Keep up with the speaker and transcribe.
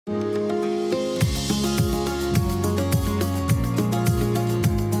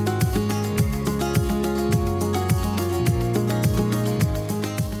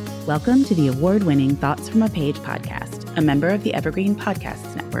Welcome to the award-winning Thoughts from a Page podcast, a member of the Evergreen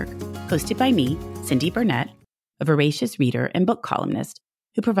Podcasts Network, hosted by me, Cindy Burnett, a voracious reader and book columnist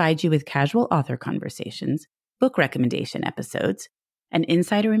who provides you with casual author conversations, book recommendation episodes, and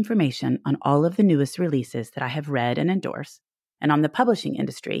insider information on all of the newest releases that I have read and endorse, and on the publishing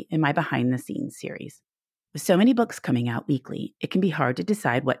industry in my behind-the-scenes series. With so many books coming out weekly, it can be hard to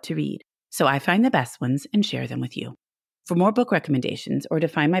decide what to read, so I find the best ones and share them with you. For more book recommendations or to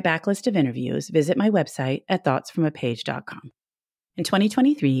find my backlist of interviews, visit my website at thoughtsfromapage.com. In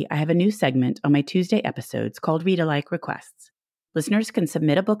 2023, I have a new segment on my Tuesday episodes called Read-alike Requests. Listeners can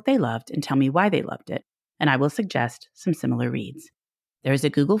submit a book they loved and tell me why they loved it, and I will suggest some similar reads. There is a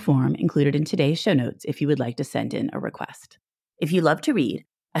Google form included in today's show notes if you would like to send in a request. If you love to read,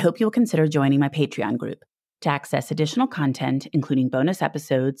 I hope you will consider joining my Patreon group to access additional content, including bonus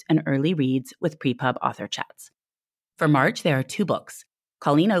episodes and early reads with pre-pub author chats. For March, there are 2 books,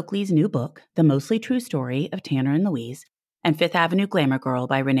 Colleen Oakley's new book, The Mostly True Story of Tanner and Louise, and Fifth Avenue Glamour Girl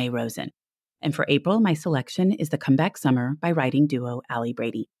by Renee Rosen. And for April, my selection is The Comeback Summer by writing duo Allie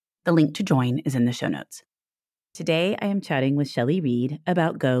Brady. The link to join is in the show notes. Today, I am chatting with Shelley Reed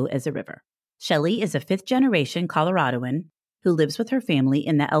about Go as a River. Shelley is a 5th-generation Coloradoan who lives with her family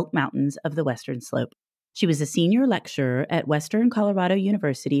in the Elk Mountains of the Western Slope. She was a senior lecturer at Western Colorado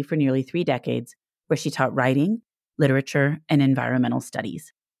University for nearly 3 decades, where she taught writing, literature, and environmental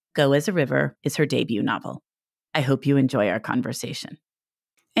studies. Go as a River is her debut novel. I hope you enjoy our conversation.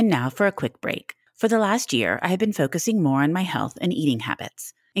 And now for a quick break. For the last year, I have been focusing more on my health and eating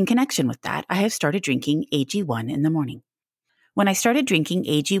habits. In connection with that, I have started drinking AG1 in the morning. When I started drinking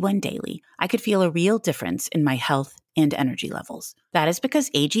AG1 daily, I could feel a real difference in my health and energy levels. That is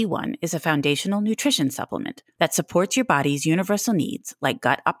because AG1 is a foundational nutrition supplement that supports your body's universal needs like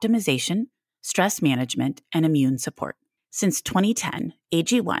gut optimization, stress management, and immune support. Since 2010,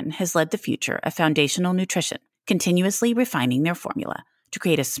 AG1 has led the future of foundational nutrition, continuously refining their formula to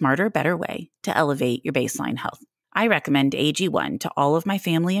create a smarter, better way to elevate your baseline health. I recommend AG1 to all of my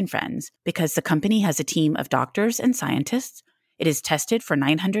family and friends because the company has a team of doctors and scientists. It is tested for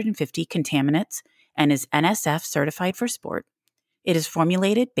 950 contaminants and is NSF certified for sport. It is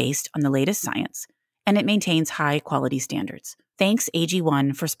formulated based on the latest science, and it maintains high-quality standards. Thanks,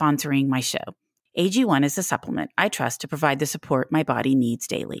 AG1, for sponsoring my show. AG1 is a supplement I trust to provide the support my body needs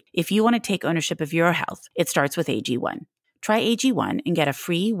daily. If you want to take ownership of your health, it starts with AG1. Try AG1 and get a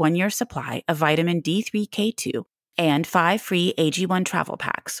free 1-year supply of vitamin D3K2 and 5 free AG1 travel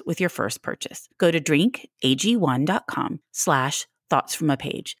packs with your first purchase. Go to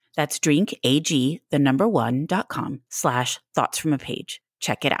drinkag1.com/thoughtsfromapage. That's drinkag1.com/thoughtsfromapage.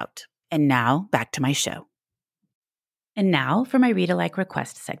 Check it out. And now back to my show. And now for my Read-alike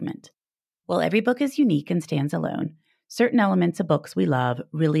Request segment. While every book is unique and stands alone, certain elements of books we love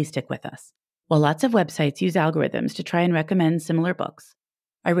really stick with us. While lots of websites use algorithms to try and recommend similar books,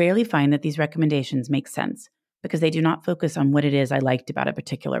 I rarely find that these recommendations make sense because they do not focus on what it is I liked about a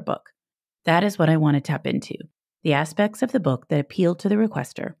particular book. That is what I want to tap into, the aspects of the book that appeal to the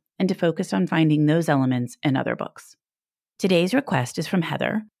requester, and to focus on finding those elements in other books. Today's request is from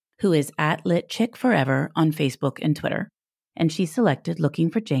Heather, who is at LitChickForever on Facebook and Twitter, and she selected Looking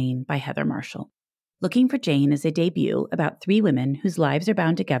for Jane by Heather Marshall. Looking for Jane is a debut about 3 women whose lives are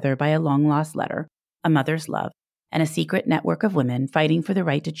bound together by a long-lost letter, a mother's love, and a secret network of women fighting for the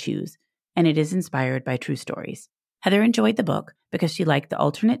right to choose, and it is inspired by true stories. Heather enjoyed the book because she liked the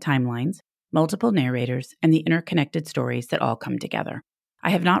alternate timelines, multiple narrators, and the interconnected stories that all come together. I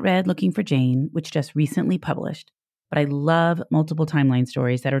have not read Looking for Jane, which just recently published, but I love multiple timeline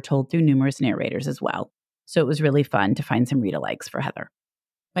stories that are told through numerous narrators as well, so it was really fun to find some read-alikes for Heather.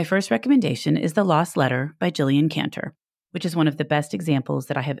 My first recommendation is The Lost Letter by Jillian Cantor, which is one of the best examples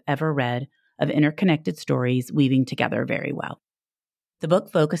that I have ever read of interconnected stories weaving together very well. The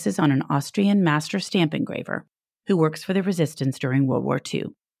book focuses on an Austrian master stamp engraver who works for the resistance during World War II,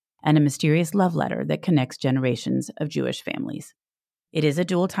 and a mysterious love letter that connects generations of Jewish families. It is a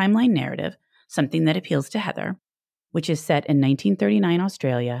dual timeline narrative, something that appeals to Heather, which is set in 1939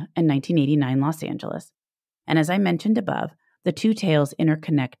 Australia and 1989 Los Angeles. And as I mentioned above, the 2 tales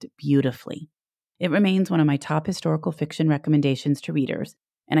interconnect beautifully. It remains one of my top historical fiction recommendations to readers,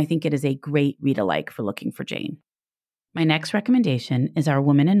 and I think it is a great read-alike for Looking for Jane. My next recommendation is Our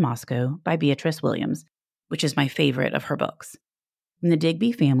Woman in Moscow by Beatriz Williams, which is my favorite of her books. When the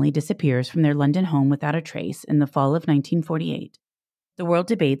Digby family disappears from their London home without a trace in the fall of 1948, the world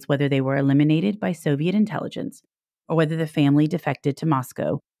debates whether they were eliminated by Soviet intelligence or whether the family defected to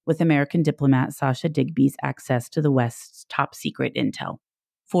Moscow with American diplomat Sasha Digby's access to the West's top-secret intel.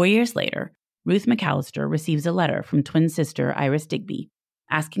 4 years later, Ruth McAllister receives a letter from twin sister Iris Digby,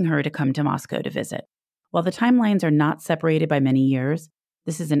 asking her to come to Moscow to visit. While the timelines are not separated by many years,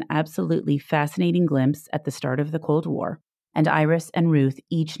 this is an absolutely fascinating glimpse at the start of the Cold War, and Iris and Ruth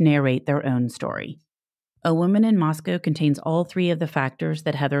each narrate their own story. A Woman in Moscow contains all three of the factors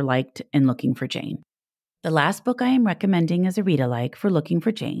that Heather liked in Looking for Jane. The last book I am recommending as a read-alike for Looking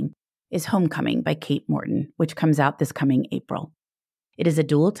for Jane is Homecoming by Kate Morton, which comes out this coming April. It is a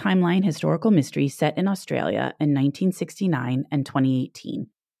dual timeline historical mystery set in Australia in 1969 and 2018,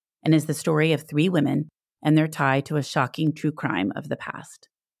 and is the story of three women and their tie to a shocking true crime of the past.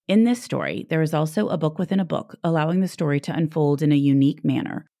 In this story, there is also a book within a book, allowing the story to unfold in a unique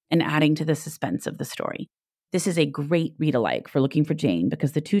manner and adding to the suspense of the story. This is a great read-alike for Looking for Jane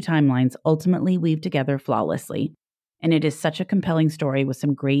because the two timelines ultimately weave together flawlessly, and it is such a compelling story with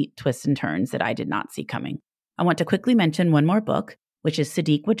some great twists and turns that I did not see coming. I want to quickly mention one more book, which is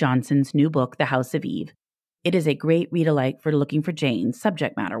Sadiqa Johnson's new book, The House of Eve. It is a great read-alike for Looking for Jane,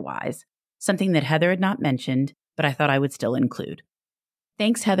 subject matter-wise, something that Heather had not mentioned, but I thought I would still include.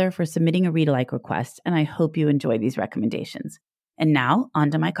 Thanks, Heather, for submitting a read-alike request, and I hope you enjoy these recommendations. And now,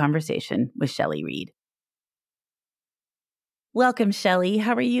 on to my conversation with Shelley Reed. Welcome, Shelley.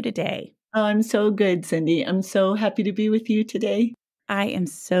 How are you today? Oh, I'm so good, Cindy. I'm so happy to be with you today. I am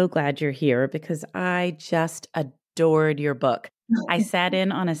so glad you're here because I just adored your book. I sat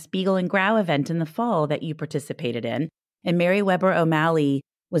in on a Spiegel and Grau event in the fall that you participated in, and Mary Weber O'Malley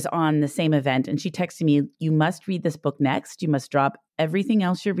was on the same event, and she texted me, "You must read this book next. You must drop everything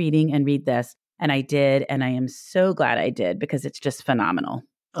else you're reading and read this." And I did, and I am so glad I did because it's just phenomenal.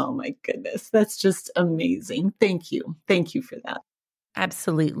 Oh my goodness, that's just amazing. Thank you. Thank you for that.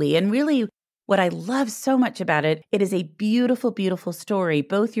 Absolutely. And really, what I love so much about it, it is a beautiful, beautiful story,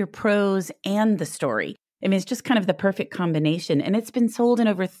 both your prose and the story. I mean, it's just kind of the perfect combination. And it's been sold in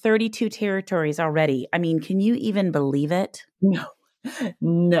over 32 territories already. I mean, can you even believe it? No.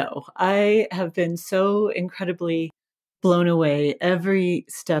 I have been so incredibly blown away every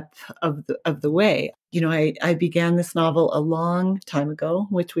step of the way. You know, I began this novel a long time ago,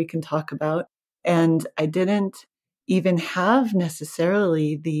 which we can talk about, and I didn't even have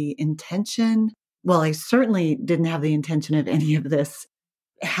necessarily the intention. Well, I certainly didn't have the intention of any of this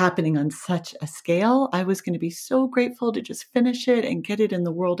happening on such a scale. I was going to be so grateful to just finish it and get it in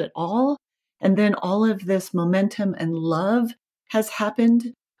the world at all. And then all of this momentum and love has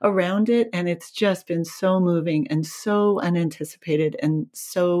happened around it. And it's just been so moving and so unanticipated and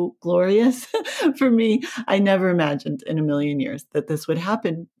so glorious for me. I never imagined in a million years that this would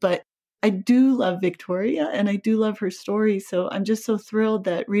happen. But I do love Victoria and I do love her story. So I'm just so thrilled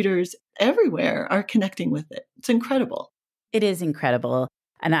that readers everywhere are connecting with it. It's incredible. It is incredible.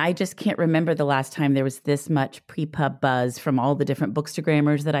 And I just can't remember the last time there was this much pre-pub buzz from all the different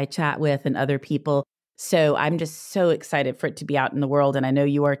bookstagrammers that I chat with and other people. So I'm just so excited for it to be out in the world. And I know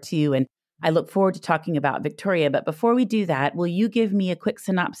you are too. And I look forward to talking about Victoria. But before we do that, will you give me a quick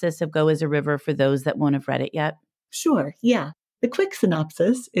synopsis of Go as a River for those that won't have read it yet? Sure. Yeah. The quick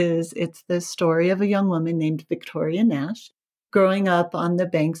synopsis is it's the story of a young woman named Victoria Nash growing up on the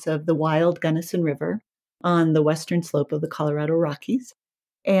banks of the wild Gunnison River on the western slope of the Colorado Rockies.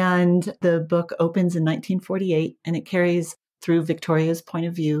 And the book opens in 1948 and it carries through Victoria's point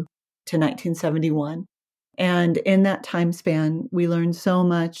of view to 1971. And in that time span, we learn so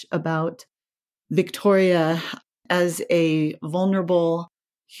much about Victoria as a vulnerable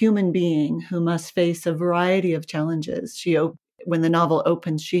human being who must face a variety of challenges. When the novel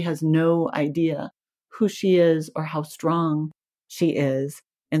opens, she has no idea who she is or how strong she is.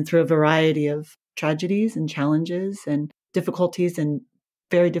 And through a variety of tragedies and challenges and difficulties and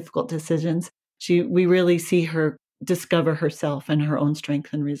very difficult decisions, we really see her discover herself and her own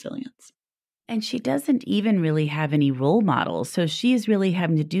strength and resilience. And she doesn't even really have any role models. So she is really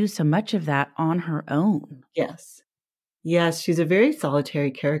having to do so much of that on her own. Yes. Yes, she's a very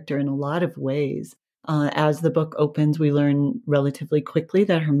solitary character in a lot of ways. As the book opens, we learn relatively quickly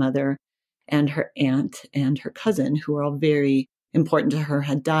that her mother and her aunt and her cousin, who are all very important to her,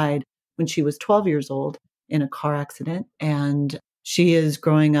 had died when she was 12 years old in a car accident. And she is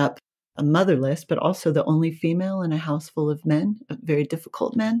growing up motherless, but also the only female in a house full of men, very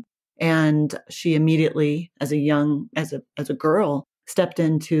difficult men. And she immediately, as a girl, stepped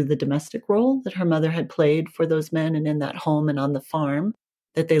into the domestic role that her mother had played for those men and in that home and on the farm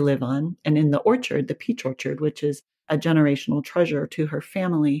that they live on and in the orchard, the peach orchard, which is a generational treasure to her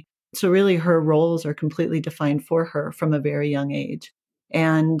family. So really her roles are completely defined for her from a very young age.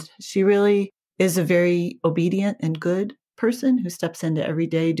 And she really is a very obedient and good person who steps into every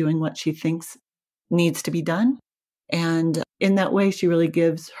day doing what she thinks needs to be done. And in that way, she really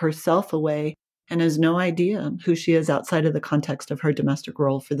gives herself away and has no idea who she is outside of the context of her domestic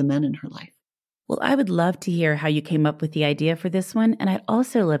role for the men in her life. Well, I would love to hear how you came up with the idea for this one, and I'd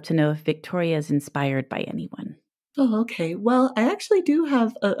also love to know if Victoria is inspired by anyone. Oh, okay. Well, I actually do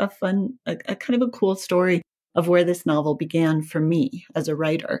have a fun, a kind of a cool story of where this novel began for me as a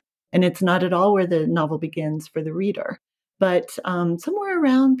writer. And it's not at all where the novel begins for the reader. But somewhere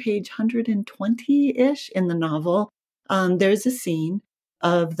around page 120-ish in the novel, there's a scene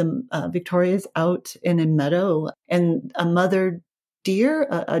of the Victoria's out in a meadow, and a mother deer,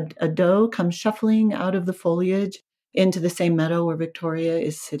 a doe, comes shuffling out of the foliage into the same meadow where Victoria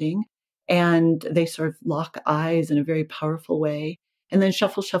is sitting. And they sort of lock eyes in a very powerful way. And then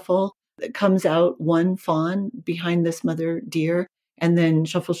shuffle, shuffle, comes out one fawn behind this mother deer. And then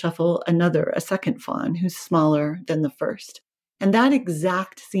shuffle, shuffle, a second fawn who's smaller than the first. And that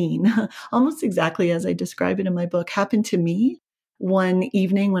exact scene, almost exactly as I describe it in my book, happened to me one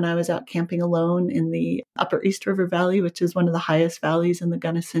evening when I was out camping alone in the Upper East River Valley, which is one of the highest valleys in the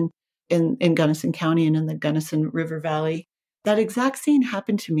Gunnison, in Gunnison County and in the Gunnison River Valley. That exact scene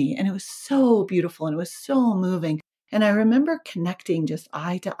happened to me, and it was so beautiful and it was so moving. And I remember connecting just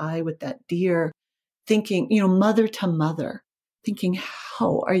eye to eye with that deer, thinking, mother to mother, thinking,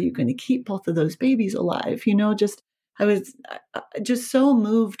 how are you going to keep both of those babies alive? I was just so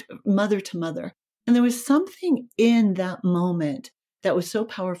moved, mother to mother. And there was something in that moment that was so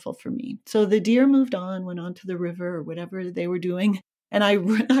powerful for me. So the deer moved on, went on to the river or whatever they were doing. And I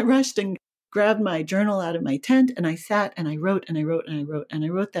rushed and grabbed my journal out of my tent, and I sat and I wrote and I wrote and I wrote and I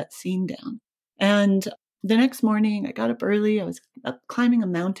wrote that scene down. And the next morning I got up early. I was up climbing a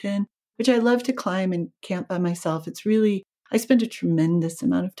mountain, which I love to climb and camp by myself. I spend a tremendous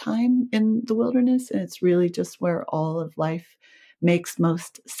amount of time in the wilderness, and it's really just where all of life makes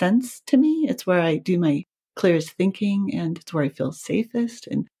most sense to me. It's where I do my clearest thinking, and it's where I feel safest.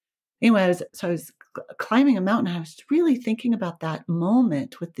 And anyway, I was climbing a mountain. I was really thinking about that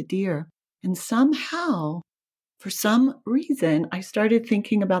moment with the deer. And somehow, for some reason, I started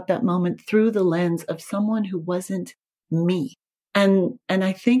thinking about that moment through the lens of someone who wasn't me. And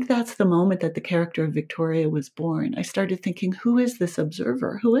I think that's the moment that the character of Victoria was born. I started thinking, who is this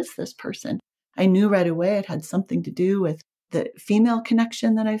observer? Who is this person? I knew right away it had something to do with the female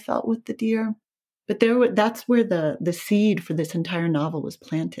connection that I felt with the deer. But that's where the seed for this entire novel was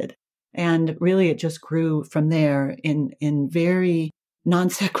planted. And really, it just grew from there in very non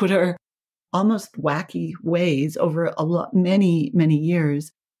sequitur, almost wacky ways over many, many years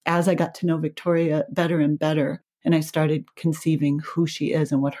as I got to know Victoria better and better. And I started conceiving who she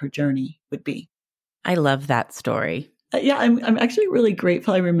is and what her journey would be. I love that story. Yeah, I'm actually really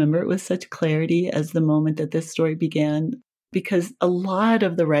grateful. I remember it with such clarity as the moment that this story began, because a lot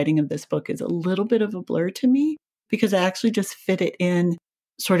of the writing of this book is a little bit of a blur to me, because I actually just fit it in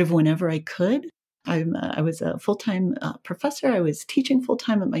sort of whenever I could. I was a full-time professor. I was teaching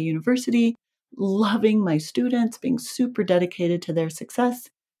full-time at my university, loving my students, being super dedicated to their success.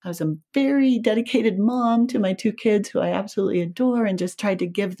 I was a very dedicated mom to my two kids who I absolutely adore, and just tried to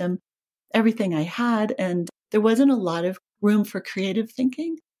give them everything I had. And there wasn't a lot of room for creative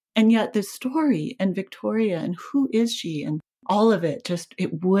thinking. And yet the story and Victoria and who is she and all of it,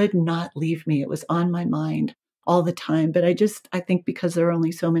 it would not leave me. It was on my mind all the time. But I think because there are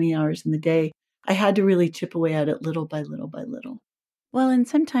only so many hours in the day, I had to really chip away at it little by little by little. Well, and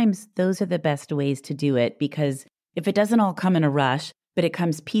sometimes those are the best ways to do it, because if it doesn't all come in a rush, but it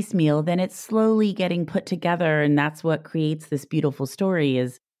comes piecemeal, then it's slowly getting put together. And that's what creates this beautiful story,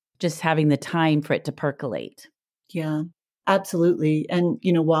 is just having the time for it to percolate. Yeah, absolutely. And,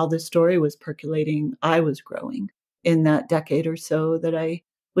 while the story was percolating, I was growing in that decade or so that I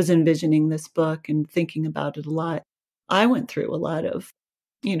was envisioning this book and thinking about it a lot. I went through a lot of,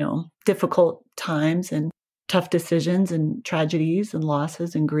 difficult times and tough decisions and tragedies and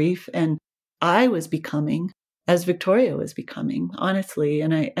losses and grief. And I was becoming as Victoria was becoming, honestly.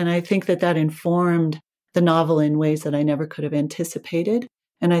 And I think that informed the novel in ways that I never could have anticipated.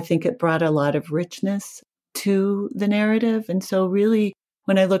 And I think it brought a lot of richness to the narrative. And so really,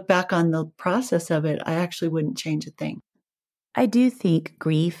 when I look back on the process of it, I actually wouldn't change a thing. I do think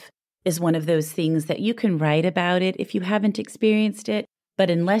grief is one of those things that you can write about it if you haven't experienced it. But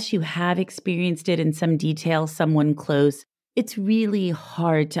unless you have experienced it in some detail, someone close, it's really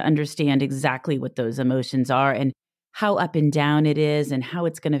hard to understand exactly what those emotions are and how up and down it is and how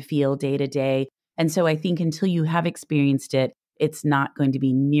it's going to feel day to day. And so I think until you have experienced it, it's not going to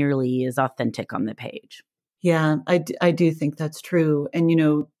be nearly as authentic on the page. Yeah, I do think that's true. And,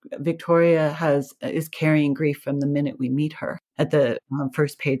 Victoria is carrying grief from the minute we meet her at the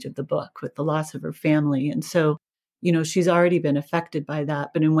first page of the book with the loss of her family. And so she's already been affected by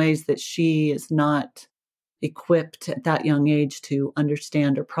that, but in ways that she is not equipped at that young age to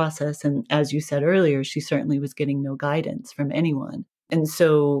understand or process. And as you said earlier, she certainly was getting no guidance from anyone. And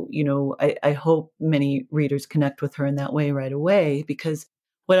so, I hope many readers connect with her in that way right away, because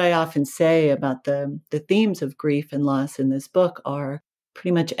what I often say about the themes of grief and loss in this book are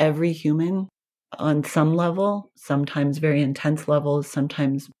pretty much every human on some level, sometimes very intense levels,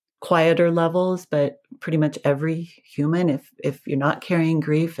 sometimes quieter levels, but pretty much every human, if you're not carrying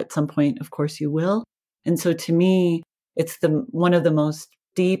grief at some point, of course you will. And so to me, it's one of the most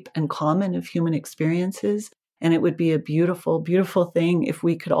deep and common of human experiences. And it would be a beautiful, beautiful thing if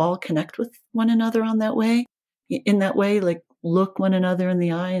we could all connect with one another in that way, like look one another in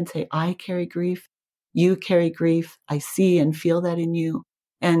the eye and say, I carry grief, you carry grief, I see and feel that in you,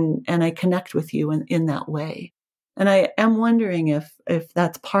 and I connect with you in that way. And I am wondering if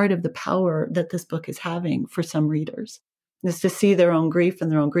that's part of the power that this book is having for some readers, is to see their own grief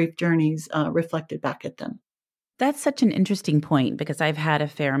and their own grief journeys reflected back at them. That's such an interesting point, because I've had a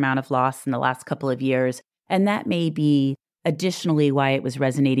fair amount of loss in the last couple of years. And that may be additionally why it was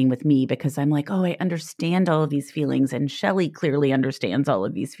resonating with me, because I'm like, oh, I understand all of these feelings. And Shelley clearly understands all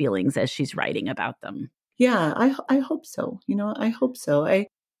of these feelings as she's writing about them. Yeah, I hope so. I hope so. I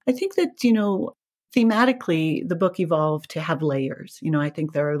think that, thematically, the book evolved to have layers. I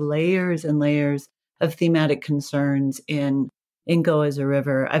think there are layers and layers of thematic concerns in Go as a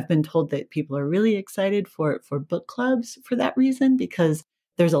River. I've been told that people are really excited for book clubs for that reason, because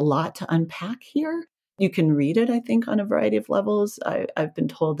there's a lot to unpack here. You can read it, I think, on a variety of levels. I've been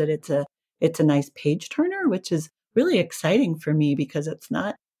told that it's a nice page turner, which is really exciting for me, because it's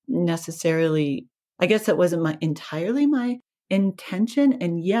not necessarily, I guess that wasn't entirely my intention,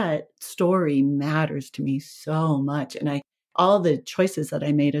 and yet story matters to me so much. And all the choices that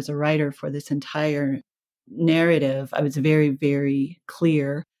I made as a writer for this entire narrative, I was very, very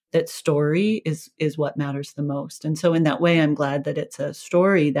clear that story is what matters the most. And so in that way, I'm glad that it's a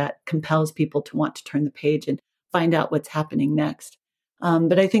story that compels people to want to turn the page and find out what's happening next.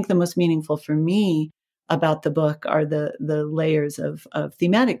 But I think the most meaningful for me about the book are the layers of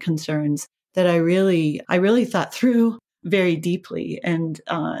thematic concerns that I really thought through very deeply. And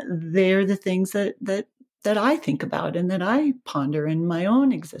they're the things that I think about and that I ponder in my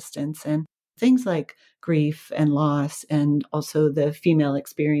own existence. And things like grief and loss, and also the female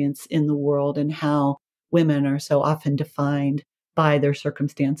experience in the world, and how women are so often defined by their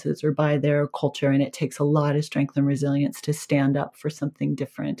circumstances or by their culture. And it takes a lot of strength and resilience to stand up for something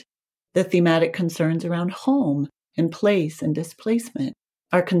different. The thematic concerns around home and place and displacement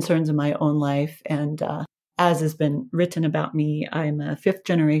are concerns in my own life. And as has been written about me, I'm a 5th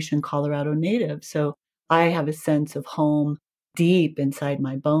generation Colorado native. So I have a sense of home deep inside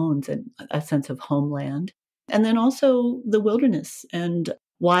my bones, and a sense of homeland. And then also the wilderness and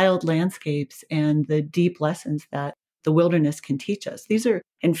wild landscapes and the deep lessons that the wilderness can teach us. These are,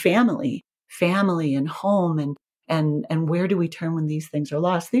 and family and home, and where do we turn when these things are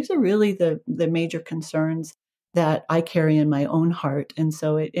lost? These are really the major concerns that I carry in my own heart. And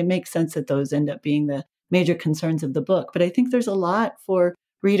so it makes sense that those end up being the major concerns of the book. But I think there's a lot for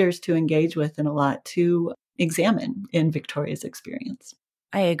readers to engage with and a lot to examine in Victoria's experience.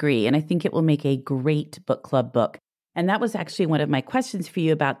 I agree. And I think it will make a great book club book. And that was actually one of my questions for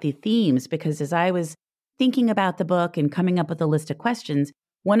you about the themes, because as I was thinking about the book and coming up with a list of questions,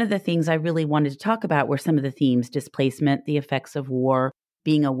 one of the things I really wanted to talk about were some of the themes: displacement, the effects of war,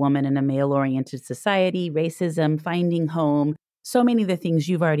 being a woman in a male-oriented society, racism, finding home, so many of the things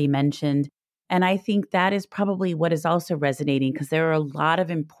you've already mentioned. And I think that is probably what is also resonating, because there are a lot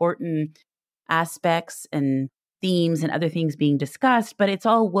of important aspects and themes and other things being discussed, but it's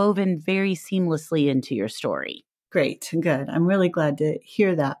all woven very seamlessly into your story. Great. Good. I'm really glad to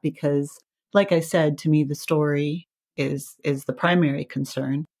hear that, because like I said, to me, the story is the primary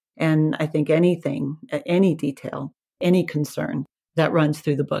concern. And I think anything, any detail, any concern that runs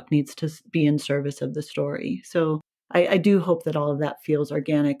through the book needs to be in service of the story. So I do hope that all of that feels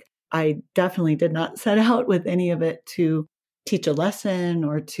organic. I definitely did not set out with any of it to teach a lesson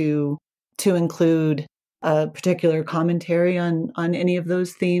or to include a particular commentary on any of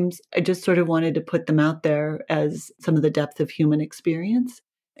those themes. I just sort of wanted to put them out there as some of the depth of human experience.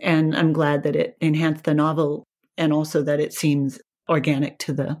 And I'm glad that it enhanced the novel, and also that it seems organic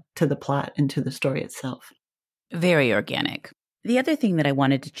to the plot and to the story itself. Very organic. The other thing that I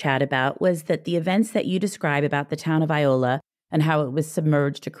wanted to chat about was that the events that you describe about the town of Iola and how it was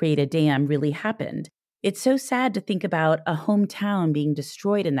submerged to create a dam really happened. It's so sad to think about a hometown being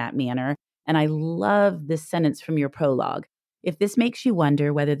destroyed in that manner. And I love this sentence from your prologue. If this makes you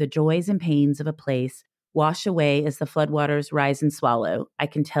wonder whether the joys and pains of a place wash away as the floodwaters rise and swallow. I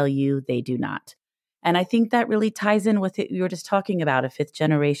can tell you they do not. And I think that really ties in with it. You were just talking about a fifth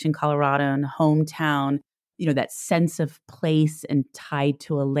generation Coloradan hometown, that sense of place and tied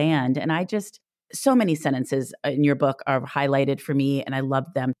to a land. And so many sentences in your book are highlighted for me and I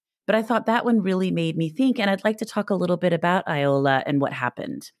loved them. But I thought that one really made me think. And I'd like to talk a little bit about Iola and what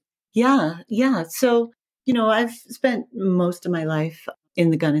happened. Yeah. So, I've spent most of my life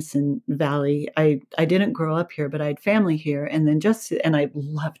in the Gunnison Valley. I didn't grow up here, but I had family here. And I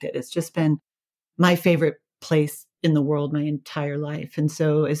loved it. It's just been my favorite place in the world my entire life. And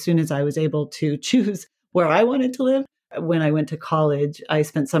so as soon as I was able to choose where I wanted to live, when I went to college, I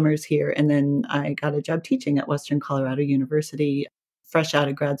spent summers here. And then I got a job teaching at Western Colorado University, fresh out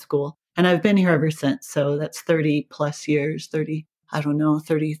of grad school. And I've been here ever since. So that's 30 plus years,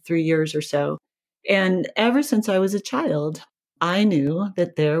 33 years or so. And ever since I was a child, I knew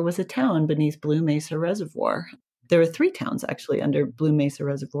that there was a town beneath Blue Mesa Reservoir. There are 3 towns actually under Blue Mesa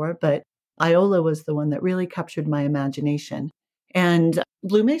Reservoir, but Iola was the one that really captured my imagination. And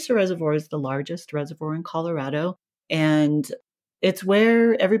Blue Mesa Reservoir is the largest reservoir in Colorado. And it's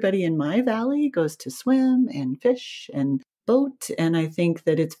where everybody in my valley goes to swim and fish and boat. And I think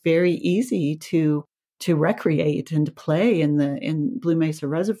that it's very easy to recreate and to play in Blue Mesa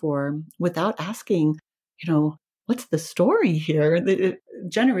Reservoir without asking, what's the story here?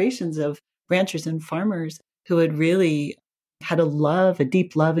 Generations of ranchers and farmers who had really had a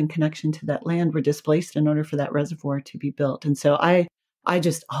deep love and connection to that land were displaced in order for that reservoir to be built. And so I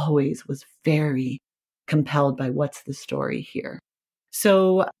just always was very compelled by what's the story here.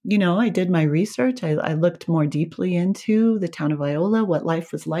 So, I did my research. I looked more deeply into the town of Iola, what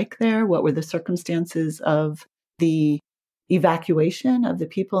life was like there, what were the circumstances of the evacuation of the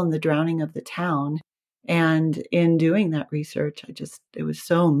people and the drowning of the town. And in doing that research, it was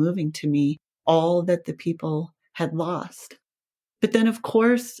so moving to me, all that the people had lost. But then, of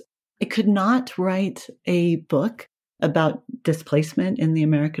course, I could not write a book about displacement in the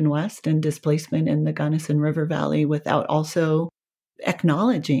American West and displacement in the Gunnison River Valley without also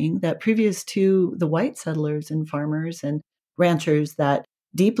acknowledging that previous to the white settlers and farmers and ranchers that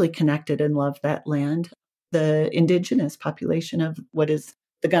deeply connected and loved that land, the indigenous population of what is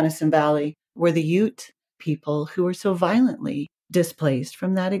the Gunnison Valley were the Ute people who were so violently displaced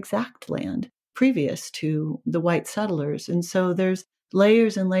from that exact land previous to the white settlers. And so there's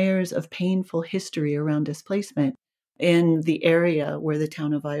layers and layers of painful history around displacement in the area where the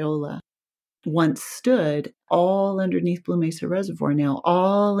town of Iola once stood, all underneath Blue Mesa Reservoir now,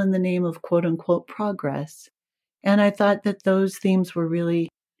 all in the name of quote unquote progress. And I thought that those themes were really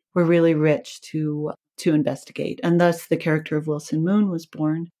rich to investigate. And thus the character of Wilson Moon was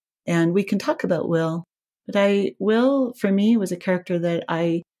born. And we can talk about Will, but Will for me was a character that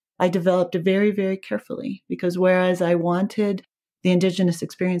I developed very, very carefully, because whereas I wanted the Indigenous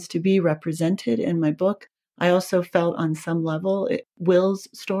experience to be represented in my book, I also felt on some level Will's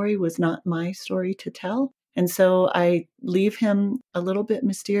story was not my story to tell. And so I leave him a little bit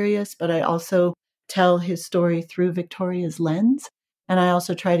mysterious, but I also tell his story through Victoria's lens. And I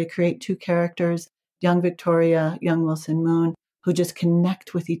also try to create 2 characters, young Victoria, young Wilson Moon, who just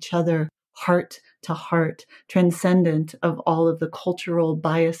connect with each other heart to heart, transcendent of all of the cultural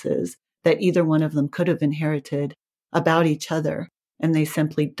biases that either one of them could have inherited about each other. And they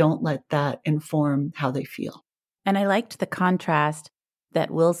simply don't let that inform how they feel. And I liked the contrast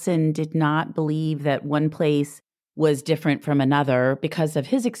that Wilson did not believe that one place was different from another because of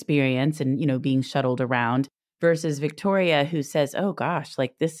his experience and, being shuttled around, versus Victoria, who says, oh gosh,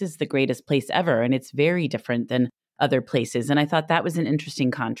 like this is the greatest place ever. And it's very different than other places. And I thought that was an interesting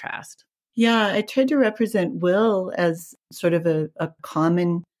contrast. Yeah, I tried to represent Will as sort of a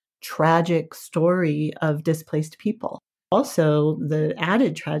common tragic story of displaced people. Also, the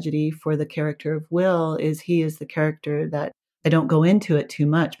added tragedy for the character of Will is he is the character that I don't go into it too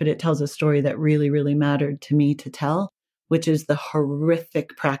much, but it tells a story that really, really mattered to me to tell, which is the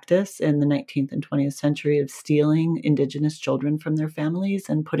horrific practice in the 19th and 20th century of stealing Indigenous children from their families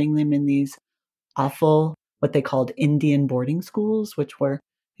and putting them in these awful, what they called Indian boarding schools, which were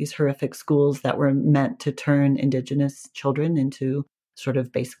these horrific schools that were meant to turn Indigenous children into sort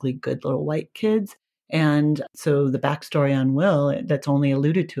of basically good little white kids. And so the backstory on Will, that's only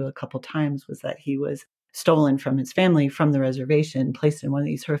alluded to a couple times, was that he was stolen from his family, from the reservation, placed in one of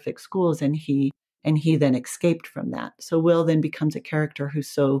these horrific schools, and he then escaped from that. So Will then becomes a character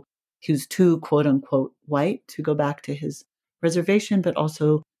who's too quote unquote white to go back to his reservation, but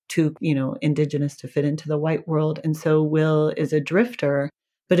also too, Indigenous to fit into the white world. And so Will is a drifter,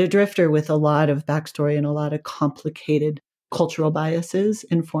 but a drifter with a lot of backstory and a lot of complicated cultural biases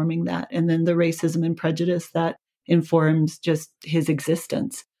informing that. And then the racism and prejudice that informs just his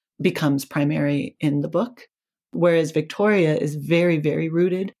existence becomes primary in the book. Whereas Victoria is very, very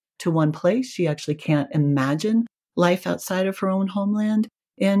rooted to one place. She actually can't imagine life outside of her own homeland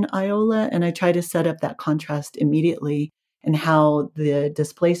in Iola. And I try to set up that contrast immediately and how the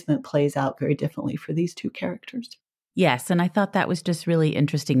displacement plays out very differently for these two characters. Yes, and I thought that was just really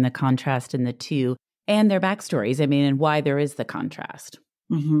interesting, the contrast in the two and their backstories. I mean, and why there is the contrast.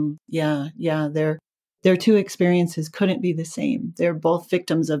 Mm-hmm. Yeah. Their two experiences couldn't be the same. They're both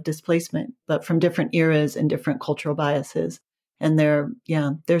victims of displacement, but from different eras and different cultural biases. And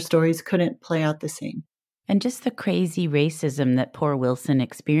their stories couldn't play out the same. And just the crazy racism that poor Wilson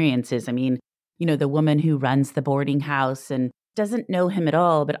experiences. I mean, the woman who runs the boarding house and doesn't know him at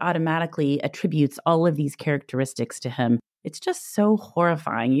all, but automatically attributes all of these characteristics to him. It's just so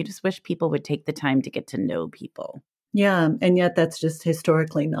horrifying. You just wish people would take the time to get to know people. Yeah. And yet that's just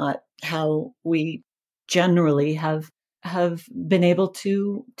historically not how we generally have been able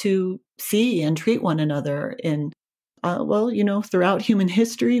to see and treat one another in, throughout human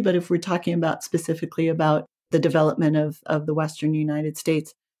history. But if we're talking about specifically about the development of the Western United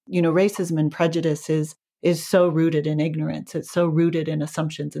States, racism and prejudice is so rooted in ignorance. It's so rooted in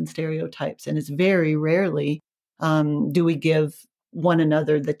assumptions and stereotypes. And it's very rarely do we give one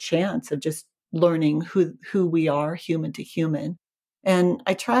another the chance of just learning who we are, human to human. And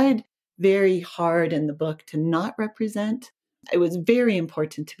I tried very hard in the book to not represent. It was very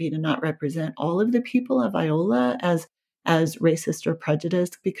important to me to not represent all of the people of Iola as racist or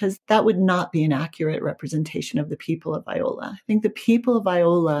prejudiced, because that would not be an accurate representation of the people of Iola. I think the people of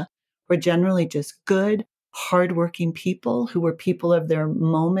Iola were generally just good, hardworking people who were people of their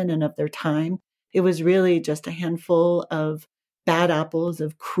moment and of their time. It was really just a handful of bad apples,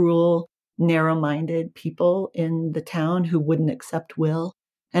 of cruel, narrow-minded people in the town who wouldn't accept Will.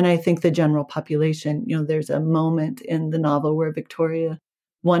 And I think the general population, there's a moment in the novel where Victoria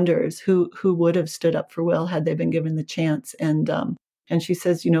wonders who would have stood up for Will had they been given the chance. And she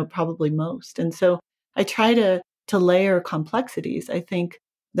says, probably most. And so I try to layer complexities. I think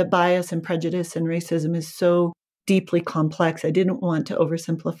that bias and prejudice and racism is so deeply complex. I didn't want to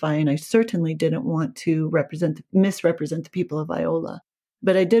oversimplify, and I certainly didn't want to misrepresent the people of Iola.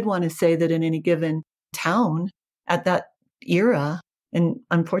 But I did want to say that in any given town at that era, and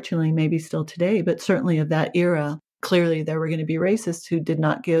unfortunately maybe still today, but certainly of that era, clearly there were going to be racists who did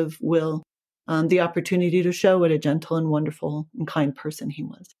not give Will the opportunity to show what a gentle and wonderful and kind person he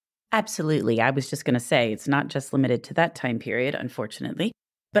was. Absolutely. I was just going to say, it's not just limited to that time period, unfortunately.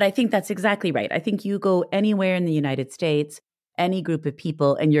 But I think that's exactly right. I think you go anywhere in the United States, any group of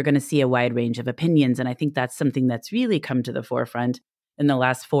people, and you're going to see a wide range of opinions. And I think that's something that's really come to the forefront in the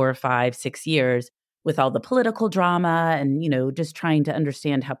last 4, 5, 6 years with all the political drama and, just trying to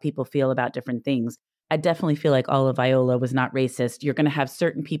understand how people feel about different things. I definitely feel like all of Iola was not racist. You're going to have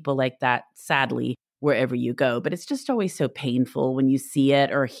certain people like that, sadly, wherever you go. But it's just always so painful when you see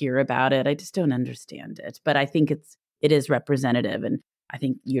it or hear about it. I just don't understand it. But I think it is representative. And I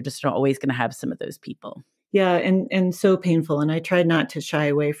think you're just always going to have some of those people. Yeah, and so painful. And I tried not to shy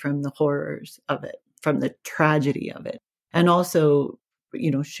away from the horrors of it, from the tragedy of it. And also,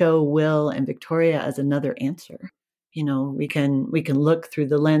 show Will and Victoria as another answer. We can look through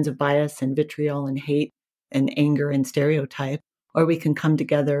the lens of bias and vitriol and hate and anger and stereotype, or we can come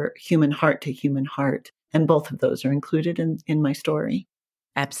together human heart to human heart. And both of those are included in my story.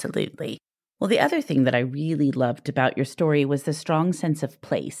 Absolutely. Well, the other thing that I really loved about your story was the strong sense of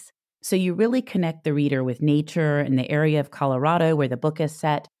place. So you really connect the reader with nature and the area of Colorado where the book is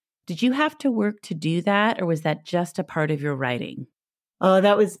set. Did you have to work to do that, or was that just a part of your writing?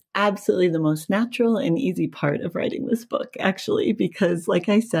 That was absolutely the most natural and easy part of writing this book, actually, because like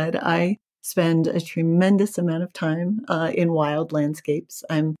I said, I spend a tremendous amount of time in wild landscapes.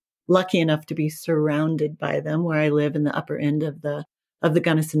 I'm lucky enough to be surrounded by them where I live in the upper end of the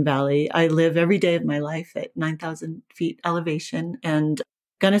Gunnison Valley. I live every day of my life at 9,000 feet elevation, and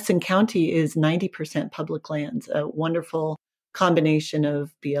Gunnison County is 90% public lands, a wonderful combination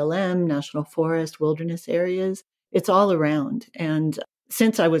of BLM, national forest, wilderness areas. It's all around. And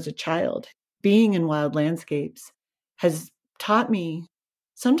since I was a child, being in wild landscapes has taught me,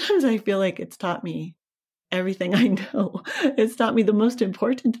 sometimes I feel like it's taught me everything I know. It's taught me the most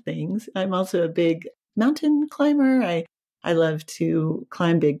important things. I'm also a big mountain climber. I love to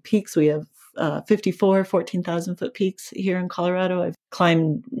climb big peaks. We have 54 14,000 foot peaks here in Colorado. I've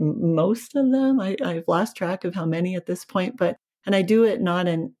climbed most of them. I've lost track of how many at this point, and I do it not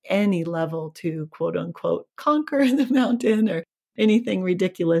in any level to quote unquote conquer the mountain or anything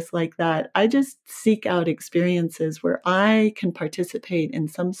ridiculous like that. I just seek out experiences where I can participate in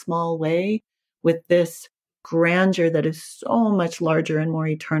some small way with this grandeur that is so much larger and more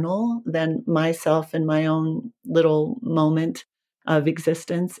eternal than myself and my own little moment of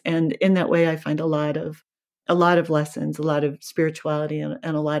existence. And in that way, I find a lot of lessons, a lot of spirituality, and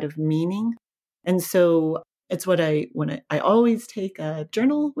a lot of meaning. And so it's what I always take a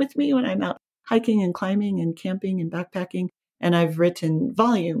journal with me when I'm out hiking and climbing and camping and backpacking. And I've written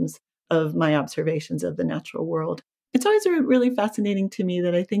volumes of my observations of the natural world. It's always really fascinating to me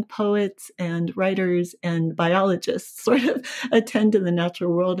that I think poets and writers and biologists sort of attend to the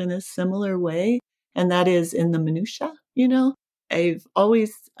natural world in a similar way. And that is in the minutia, I've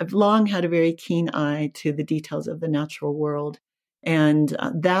long had a very keen eye to the details of the natural world. And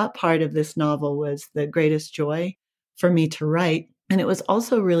that part of this novel was the greatest joy for me to write. And it was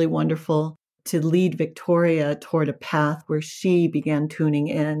also really wonderful to lead Victoria toward a path where she began tuning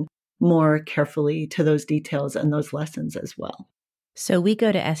in more carefully to those details and those lessons as well. So we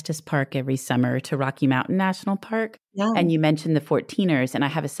go to Estes Park every summer to Rocky Mountain National Park. Yeah. And you mentioned the 14ers, and I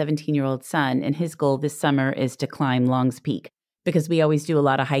have a 17-year-old son, and his goal this summer is to climb Long's Peak, because we always do a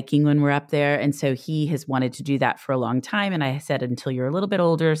lot of hiking when we're up there. And so he has wanted to do that for a long time. And I said, until you're a little bit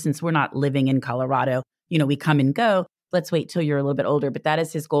older, since we're not living in Colorado, we come and go, let's wait till you're a little bit older. But that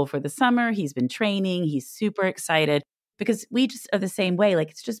is his goal for the summer. He's been training. He's super excited because we just are the same way.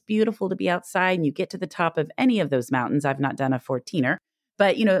 Like, it's just beautiful to be outside and you get to the top of any of those mountains. I've not done a 14er,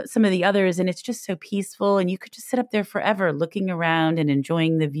 but some of the others, and it's just so peaceful. And you could just sit up there forever looking around and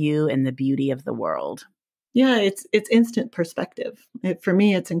enjoying the view and the beauty of the world. Yeah, it's instant perspective. For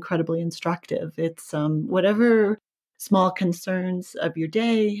me, it's incredibly instructive. It's whatever small concerns of your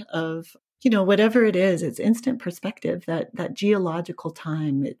day, of whatever it is, it's instant perspective. That geological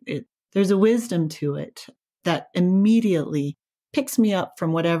time, there's a wisdom to it that immediately picks me up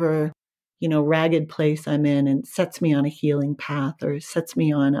from whatever ragged place I'm in and sets me on a healing path, or sets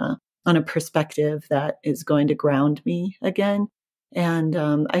me on a perspective that is going to ground me again. And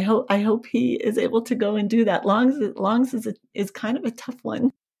I hope he is able to go and do that. Longs is kind of a tough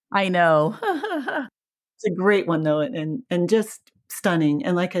one. I know. It's a great one though, and just stunning.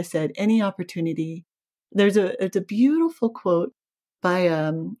 And like I said, any opportunity. It's a beautiful quote by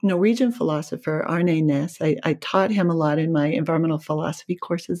a Norwegian philosopher, Arne Næss. I taught him a lot in my environmental philosophy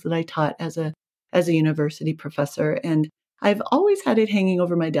courses that I taught as a university professor, and I've always had it hanging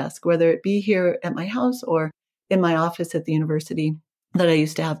over my desk, whether it be here at my house or in my office at the university that I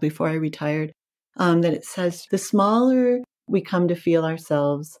used to have before I retired, that it says, the smaller we come to feel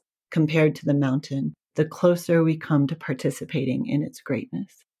ourselves compared to the mountain, the closer we come to participating in its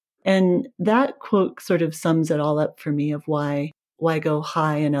greatness. And that quote sort of sums it all up for me of why go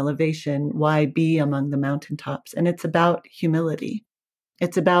high in elevation, why be among the mountaintops. And it's about humility.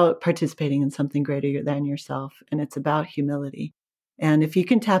 It's about participating in something greater than yourself. And it's about humility. And if you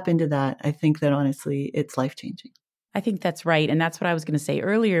can tap into that, I think that honestly, it's life-changing. I think that's right. And that's what I was going to say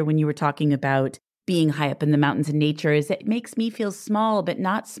earlier when you were talking about being high up in the mountains and nature, is it makes me feel small, but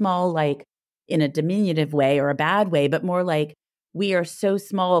not small like in a diminutive way or a bad way, but more like we are so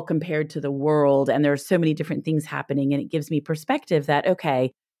small compared to the world. And there are so many different things happening. And it gives me perspective that,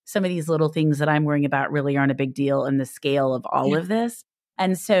 okay, some of these little things that I'm worrying about really aren't a big deal in the scale of all of this.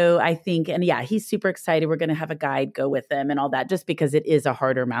 And so I think, and yeah, he's super excited. We're going to have a guide go with him and all that, just because it is a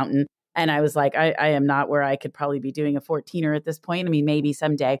harder mountain. And I was like, I am not where I could probably be doing a 14er at this point. I mean, maybe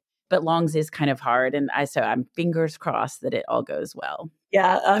someday, but Longs is kind of hard. And so I'm fingers crossed that it all goes well.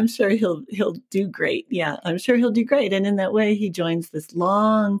 Yeah, I'm sure he'll do great. Yeah, I'm sure he'll do great. And in that way, he joins this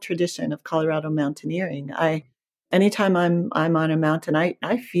long tradition of Colorado mountaineering. Anytime I'm on a mountain,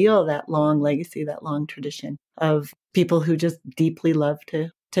 I feel that long legacy, that long tradition of people who just deeply love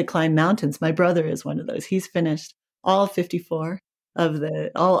to climb mountains. My brother is one of those. He's finished all 54 of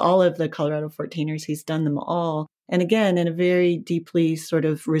all of the Colorado 14ers. He's done them all. And again, in a very deeply sort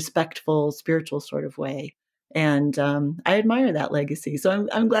of respectful, spiritual sort of way. And I admire that legacy. So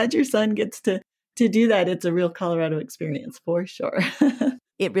I'm glad your son gets to do that. It's a real Colorado experience for sure.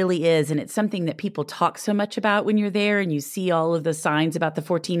 It really is. And it's something that people talk so much about when you're there and you see all of the signs about the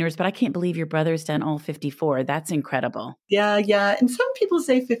 14ers, but I can't believe your brother's done all 54. That's incredible. Yeah. And some people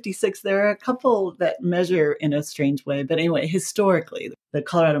say 56. There are a couple that measure in a strange way. But anyway, historically, the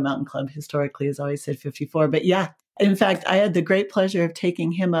Colorado Mountain Club historically has always said 54. But yeah, in fact, I had the great pleasure of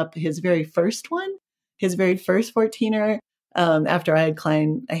taking him up his very first 14er, after I had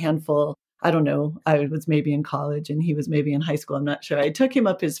climbed a handful. I don't know. I was maybe in college and he was maybe in high school. I'm not sure. I took him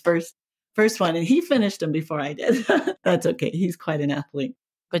up his first one and he finished him before I did. That's okay. He's quite an athlete.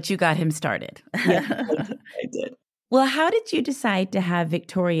 But you got him started. Yeah, I did. Well, how did you decide to have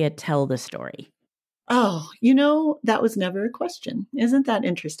Victoria tell the story? Oh, that was never a question. Isn't that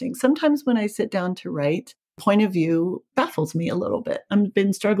interesting? Sometimes when I sit down to write, point of view baffles me a little bit. I've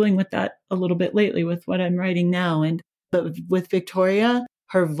been struggling with that a little bit lately with what I'm writing now. But with Victoria,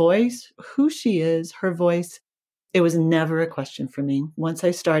 her voice, who she is, her voice, it was never a question for me. Once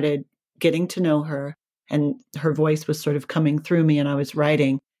I started getting to know her and her voice was sort of coming through me and I was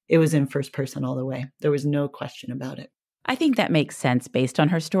writing, it was in first person all the way. There was no question about it. I think that makes sense based on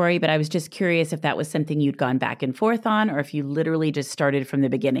her story, but I was just curious if that was something you'd gone back and forth on or if you literally just started from the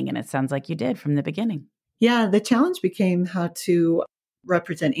beginning, and it sounds like you did from the beginning. Yeah, the challenge became how to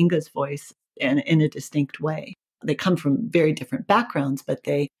represent Inga's voice in a distinct way. They come from very different backgrounds, but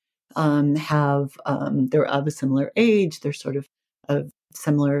they they're of a similar age. They're sort of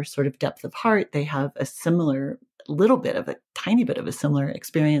similar sort of depth of heart. They have a tiny bit of a similar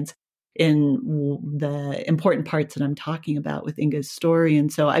experience in the important parts that I'm talking about with Inga's story.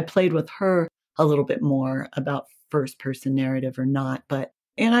 And so I played with her a little bit more about first person narrative or not.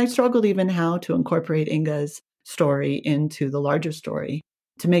 And I struggled even how to incorporate Inga's story into the larger story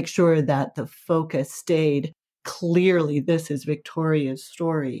to make sure that the focus stayed clearly, this is Victoria's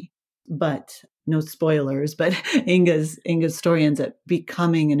story, but no spoilers, but Inga's story ends up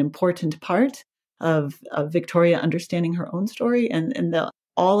becoming an important part of Victoria understanding her own story.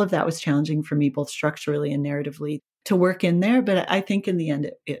 All of that was challenging for me, both structurally and narratively, to work in there. But I think in the end,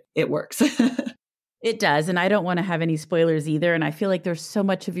 it works. It does. And I don't want to have any spoilers either. And I feel like there's so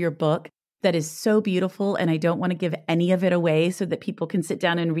much of your book that is so beautiful. And I don't want to give any of it away so that people can sit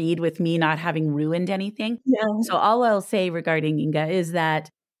down and read with me not having ruined anything. Yeah. So all I'll say regarding Inga is that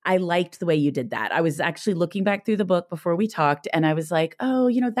I liked the way you did that. I was actually looking back through the book before we talked, and I was like, oh,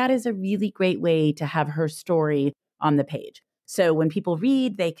 that is a really great way to have her story on the page. So when people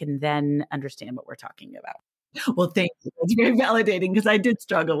read, they can then understand what we're talking about. Well, thank you. It's very validating because I did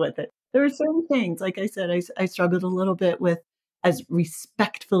struggle with it. There were certain things, like I said, I struggled a little bit with as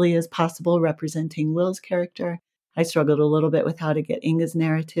respectfully as possible representing Will's character. I struggled a little bit with how to get Inga's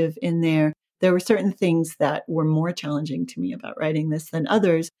narrative in there. There were certain things that were more challenging to me about writing this than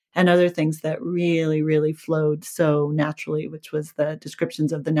others, and other things that really, really flowed so naturally, which was the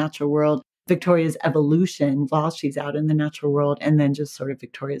descriptions of the natural world, Victoria's evolution while she's out in the natural world, and then just sort of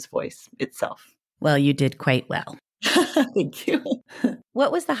Victoria's voice itself. Well, you did quite well. Thank you.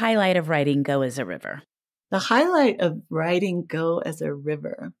 What was the highlight of writing Go as a River? The highlight of writing Go as a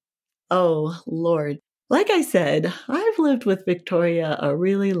River. Oh, Lord. Like I said, I've lived with Victoria a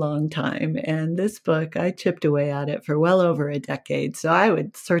really long time, and this book, I chipped away at it for well over a decade. So I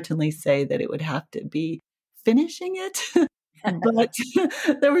would certainly say that it would have to be finishing it. But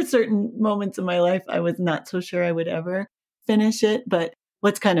there were certain moments in my life I was not so sure I would ever finish it. But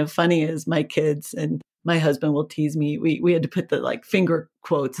what's kind of funny is my kids and my husband will tease me. We had to put the finger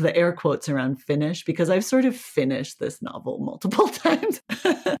quotes, the air quotes around finish, because I've sort of finished this novel multiple times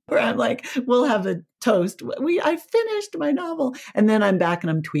where I'm like, we'll have a toast. I finished my novel. And then I'm back and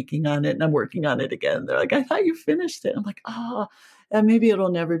I'm tweaking on it and I'm working on it again. They're like, I thought you finished it. I'm like, maybe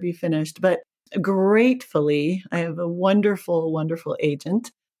it'll never be finished. But gratefully, I have a wonderful, wonderful agent,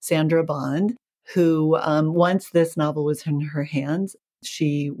 Sandra Bond, who once this novel was in her hands,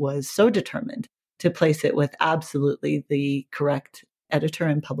 she was so determined to place it with absolutely the correct editor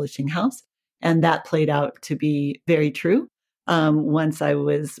and publishing house. And that played out to be very true. Once I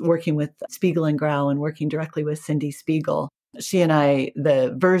was working with Spiegel and Grau and working directly with Cindy Spiegel, she and I,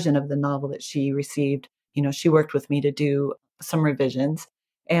 the version of the novel that she received, she worked with me to do some revisions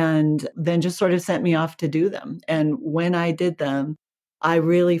and then just sort of sent me off to do them. And when I did them, I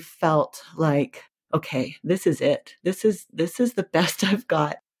really felt like, okay, this is it. This is the best I've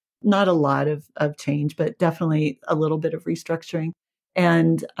got. Not a lot of change, but definitely a little bit of restructuring.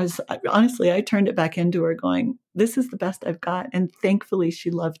 And honestly, I turned it back into her going, this is the best I've got. And thankfully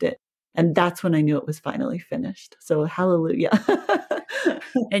she loved it. And that's when I knew it was finally finished. So hallelujah.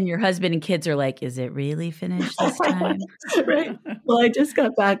 And your husband and kids are like, is it really finished this time? Right. Well, I just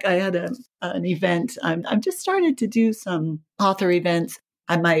got back. I had an event. I've just started to do some author events.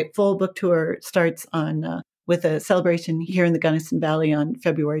 My full book tour starts on with a celebration here in the Gunnison Valley on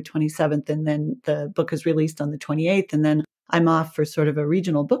February 27th. And then the book is released on the 28th. And then I'm off for sort of a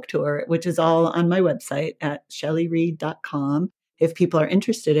regional book tour, which is all on my website at shelleyreid.com. If people are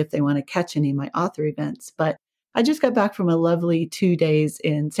interested, if they want to catch any of my author events. But I just got back from a lovely 2 days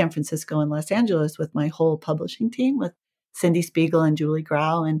in San Francisco and Los Angeles with my whole publishing team, with Cindy Spiegel and Julie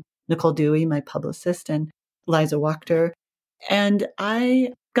Grau and Nicole Dewey, my publicist, and Liza Wachter. And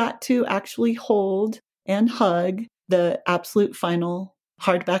I got to actually hold and hug the absolute final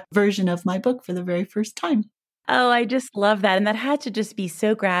hardback version of my book for the very first time. Oh, I just love that. And that had to just be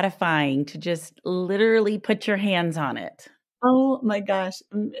so gratifying to just literally put your hands on it. Oh my gosh.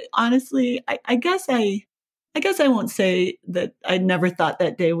 Honestly, I guess I won't say that I never thought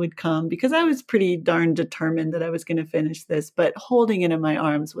that day would come because I was pretty darn determined that I was going to finish this, but holding it in my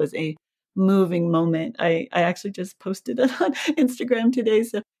arms was a moving moment. I actually just posted it on Instagram today.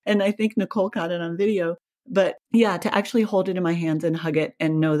 So, and I think Nicole got it on video. But yeah, to actually hold it in my hands and hug it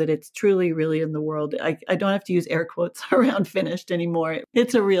and know that it's truly, really in the world. I don't have to use air quotes around finished anymore.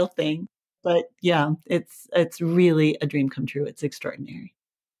 It's a real thing. But yeah, it's really a dream come true. It's extraordinary.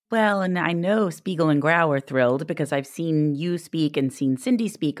 Well, and I know Spiegel and Grau are thrilled because I've seen you speak and seen Cindy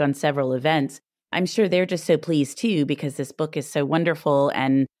speak on several events. I'm sure they're just so pleased too because this book is so wonderful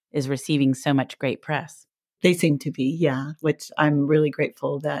and is receiving so much great press. They seem to be, yeah, which I'm really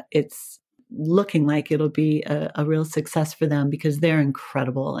grateful that it's looking like it'll be a real success for them because they're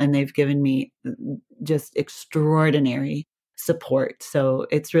incredible and they've given me just extraordinary support. So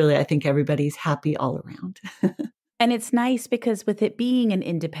it's really, I think everybody's happy all around. And it's nice because with it being an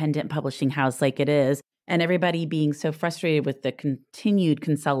independent publishing house like it is, and everybody being so frustrated with the continued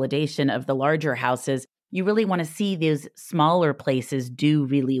consolidation of the larger houses, you really want to see those smaller places do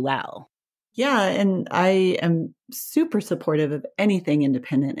really well. Yeah, and I am super supportive of anything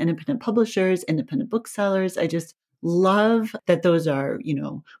independent publishers, independent booksellers. I just love that those are,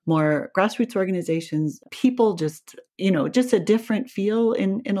 more grassroots organizations, people just, just a different feel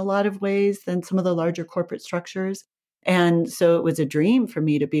in a lot of ways than some of the larger corporate structures. And so it was a dream for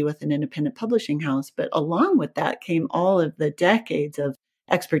me to be with an independent publishing house. But along with that came all of the decades of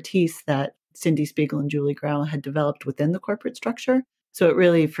expertise that Cindy Spiegel and Julie Grau had developed within the corporate structure. So it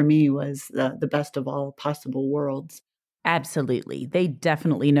really, for me, was the best of all possible worlds. Absolutely. They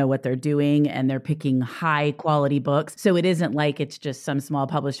definitely know what they're doing and they're picking high quality books. So it isn't like it's just some small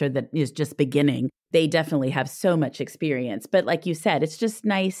publisher that is just beginning. They definitely have so much experience. But like you said, it's just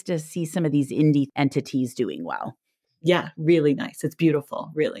nice to see some of these indie entities doing well. Yeah, really nice. It's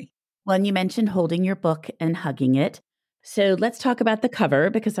beautiful, really. Well, and you mentioned holding your book and hugging it. So let's talk about the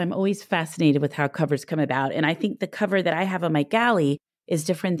cover because I'm always fascinated with how covers come about. And I think the cover that I have on my galley is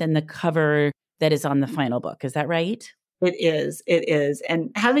different than the cover that is on the final book. Is that right? It is. It is.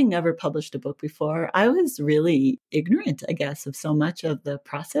 And having never published a book before, I was really ignorant, I guess, of so much of the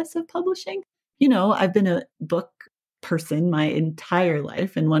process of publishing. I've been a book person my entire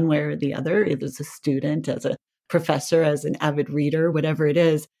life in one way or the other, either as a student, as a professor, as an avid reader, whatever it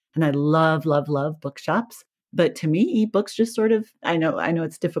is. And I love, love, love bookshops. But to me, books just sort of, I know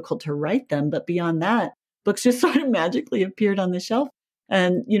it's difficult to write them, but beyond that, books just sort of magically appeared on the shelf.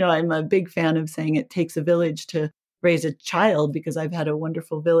 And, I'm a big fan of saying it takes a village to raise a child because I've had a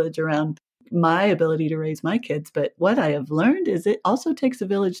wonderful village around my ability to raise my kids. But what I have learned is it also takes a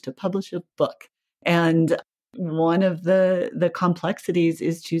village to publish a book. And one of the complexities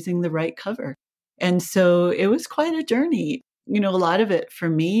is choosing the right cover. And so it was quite a journey. A lot of it for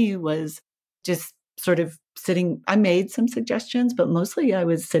me was just sort of sitting, I made some suggestions, but mostly I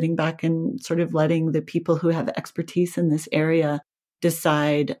was sitting back and sort of letting the people who have expertise in this area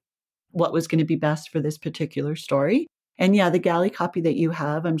decide what was going to be best for this particular story. And yeah, the galley copy that you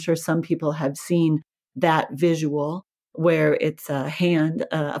have, I'm sure some people have seen that visual where it's a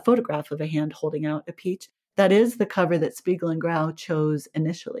photograph of a hand holding out a peach. That is the cover that Spiegel and Grau chose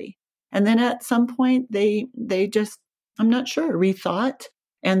initially. And then at some point they just, I'm not sure, rethought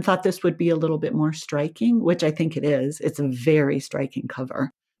and thought this would be a little bit more striking, which I think it is. It's a very striking cover.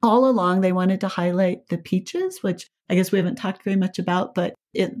 All along, they wanted to highlight the peaches, which I guess we haven't talked very much about, but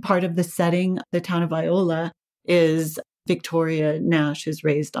part of the setting, the town of Iola, is Victoria Nash is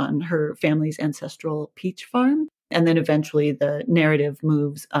raised on her family's ancestral peach farm. And then eventually the narrative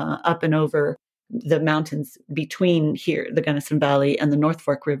moves up and over the mountains between here, the Gunnison Valley and the North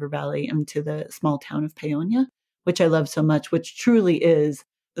Fork River Valley, into the small town of Paonia, which I love so much, which truly is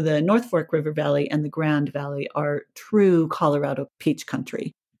the North Fork River Valley and the Grand Valley are true Colorado peach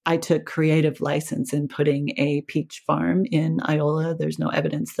country. I took creative license in putting a peach farm in Iola. There's no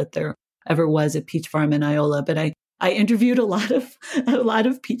evidence that there ever was a peach farm in Iola, but I interviewed a lot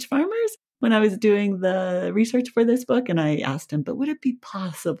of peach farmers when I was doing the research for this book, and I asked them, but would it be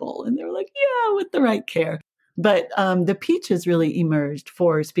possible? And they were like, yeah, with the right care. But the peaches really emerged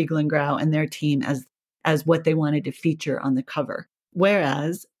for Spiegel and Grau and their team as what they wanted to feature on the cover.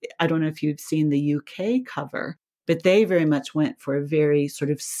 Whereas, I don't know if you've seen the UK cover, but they very much went for a very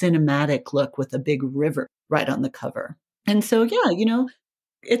sort of cinematic look with a big river right on the cover. And so, yeah,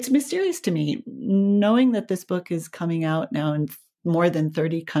 it's mysterious to me, knowing that this book is coming out now in more than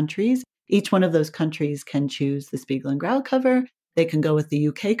 30 countries. Each one of those countries can choose the Spiegel and Grau cover. they can go with the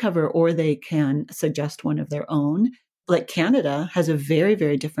UK cover, or they can suggest one of their own. Like Canada has a very,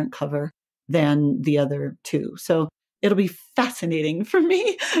 very different cover than the other two. So it'll be fascinating for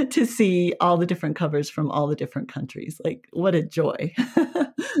me to see all the different covers from all the different countries. Like, what a joy.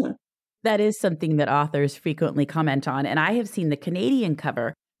 That is something that authors frequently comment on. And I have seen the Canadian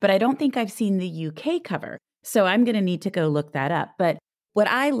cover, but I don't think I've seen the UK cover. So I'm going to need to go look that up. But what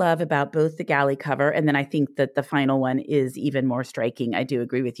I love about both the galley cover, and then I think that the final one is even more striking, I do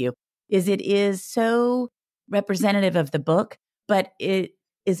agree with you, is it is so representative of the book, but it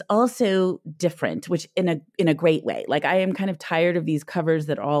is also different, which in a great way. Like, I am kind of tired of these covers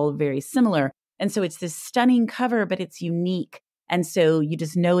that are all very similar. And so it's this stunning cover, but it's unique. And so you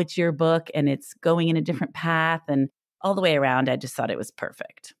just know it's your book and it's going in a different path, and all the way around, I just thought it was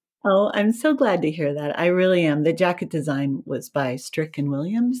perfect. Oh, I'm so glad to hear that. I really am. The jacket design was by Strick and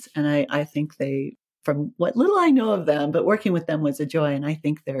Williams, and I think they, from what little I know of them, but working with them was a joy, and I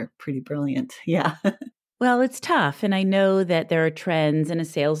think they're pretty brilliant. Yeah. Well, it's tough. And I know that there are trends, and a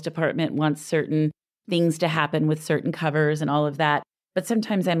sales department wants certain things to happen with certain covers and all of that. But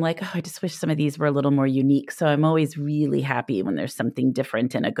sometimes I'm like, oh, I just wish some of these were a little more unique. So I'm always really happy when there's something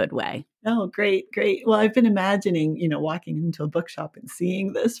different in a good way. Oh, great, great. Well, I've been imagining, walking into a bookshop and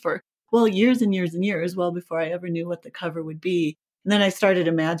seeing this for, well, years and years and years, well before I ever knew what the cover would be. And then I started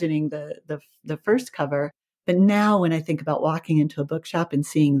imagining the first cover. But now when I think about walking into a bookshop and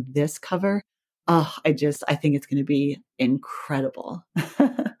seeing this cover, oh, I think it's going to be incredible.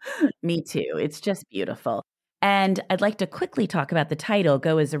 Me too. It's just beautiful. And I'd like to quickly talk about the title,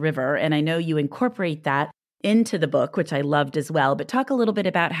 Go as a River. And I know you incorporate that into the book, which I loved as well. But talk a little bit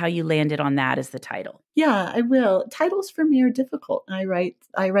about how you landed on that as the title. Yeah, I will. Titles for me are difficult. I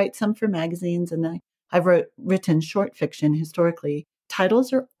write some for magazines, and I've written short fiction historically.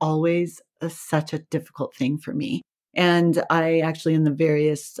 Titles are always such a difficult thing for me. And I actually, in the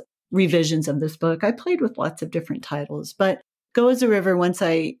various revisions of this book, I played with lots of different titles. But Go as a River, once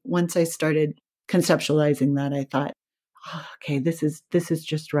I started conceptualizing that, I thought, oh, okay, this is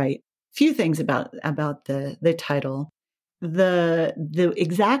just right. Few things about the title. The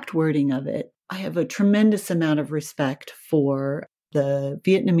exact wording of it, I have a tremendous amount of respect for the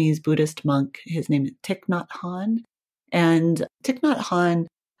Vietnamese Buddhist monk. His name is Thich Nhat Hanh. And Thich Nhat Hanh,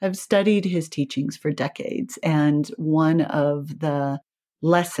 I've studied his teachings for decades. And one of the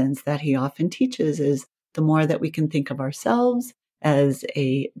lessons that he often teaches is the more that we can think of ourselves as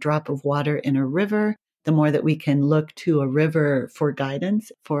a drop of water in a river, the more that we can look to a river for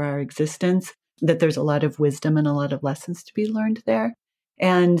guidance for our existence, that there's a lot of wisdom and a lot of lessons to be learned there.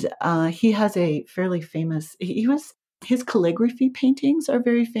 And he has a fairly famous, his calligraphy paintings are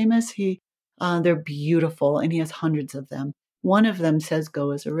very famous. They're beautiful, and he has hundreds of them. One of them says,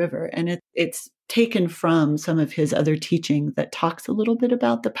 Go as a river. And it's taken from some of his other teaching that talks a little bit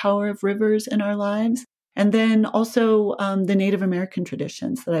about the power of rivers in our lives. And then also the Native American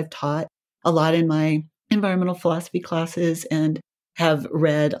traditions that I've taught a lot in my environmental philosophy classes and have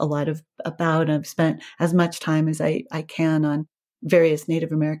read a lot about. I've spent as much time as I can on various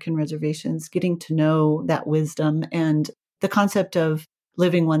Native American reservations, getting to know that wisdom. And the concept of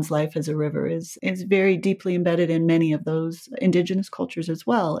living one's life as a river is very deeply embedded in many of those indigenous cultures as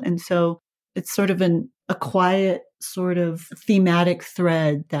well. And so it's sort of a quiet sort of thematic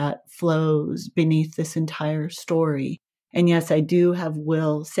thread that flows beneath this entire story. And yes, I do have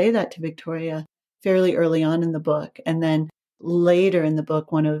Will say that to Victoria fairly early on in the book. And then later in the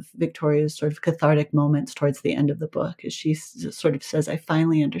book, one of Victoria's sort of cathartic moments towards the end of the book is she sort of says, I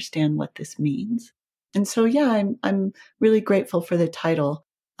finally understand what this means. And so, yeah, I'm really grateful for the title.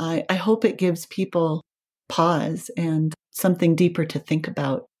 I hope it gives people pause and something deeper to think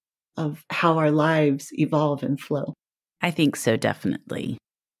about of how our lives evolve and flow. I think so, definitely.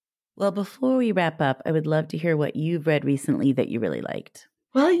 Well, before we wrap up, I would love to hear what you've read recently that you really liked.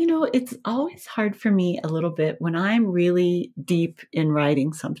 Well, it's always hard for me a little bit when I'm really deep in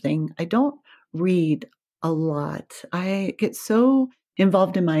writing something. I don't read a lot. I get so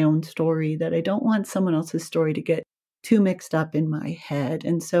involved in my own story that I don't want someone else's story to get too mixed up in my head.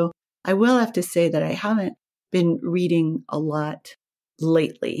 And so I will have to say that I haven't been reading a lot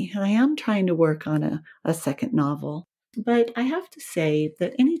lately. I am trying to work on a second novel. But I have to say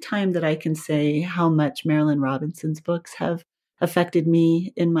that any time that I can say how much Marilynne Robinson's books have affected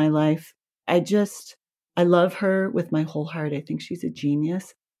me in my life, I love her with my whole heart. I think she's a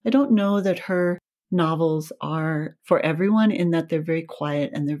genius. I don't know that her novels are for everyone in that they're very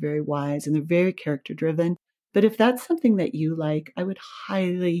quiet and they're very wise and they're very character driven. But if that's something that you like, I would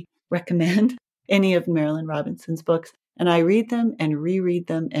highly recommend any of Marilynne Robinson's books. And I read them and reread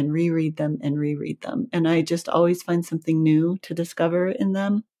them and reread them and reread them. And I just always find something new to discover in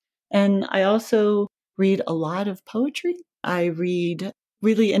them. And I also read a lot of poetry. I read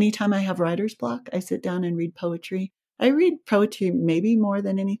really anytime I have writer's block, I sit down and read poetry. I read poetry maybe more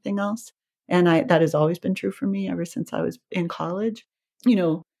than anything else. And that has always been true for me ever since I was in college.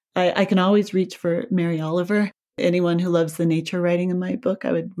 I can always reach for Mary Oliver. Anyone who loves the nature writing in my book,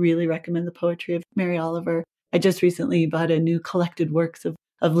 I would really recommend the poetry of Mary Oliver. I just recently bought a new collected works of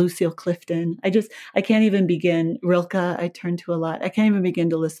Lucille Clifton. I can't even begin. Rilke, I turn to a lot. I can't even begin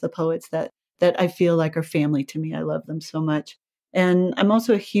to list the poets that I feel like are family to me. I love them so much. And I'm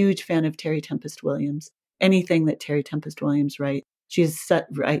also a huge fan of Terry Tempest Williams. Anything that Terry Tempest Williams writes, she's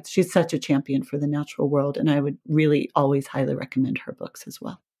such a champion for the natural world. And I would really always highly recommend her books as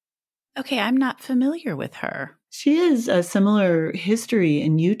well. Okay, I'm not familiar with her. She has a similar history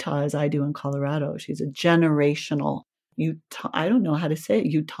in Utah as I do in Colorado. She's a generational I don't know how to say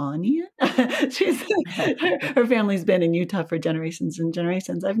it, Utahnian. Her family's been in Utah for generations and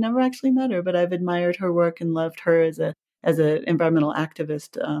generations. I've never actually met her, but I've admired her work and loved her as an environmental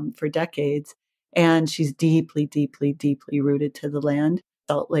activist for decades. And she's deeply, deeply, deeply rooted to the land,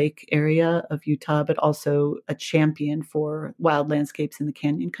 Salt Lake area of Utah, but also a champion for wild landscapes in the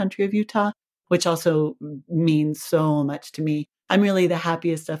canyon country of Utah, which also means so much to me. I'm really the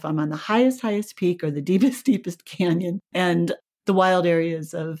happiest if I'm on the highest peak or the deepest canyon. And the wild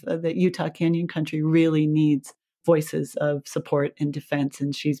areas of the Utah canyon country really needs voices of support and defense.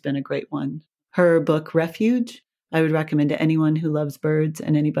 And she's been a great one. Her book, Refuge, I would recommend to anyone who loves birds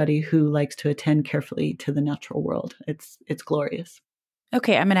and anybody who likes to attend carefully to the natural world. It's glorious.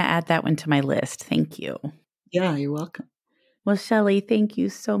 Okay, I'm going to add that one to my list. Thank you. Yeah, you're welcome. Well, Shelley, thank you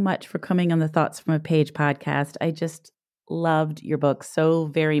so much for coming on the Thoughts from a Page podcast. I just loved your book so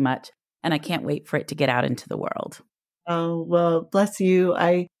very much, and I can't wait for it to get out into the world. Oh, well, bless you.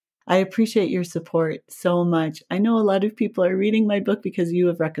 I appreciate your support so much. I know a lot of people are reading my book because you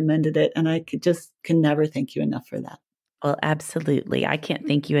have recommended it, and I can never thank you enough for that. Well, absolutely. I can't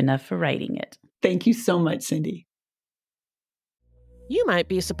thank you enough for writing it. Thank you so much, Cindy. You might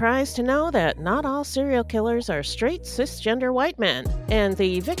be surprised to know that not all serial killers are straight cisgender white men, and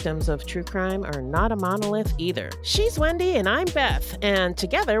the victims of true crime are not a monolith either. She's Wendy and I'm Beth, and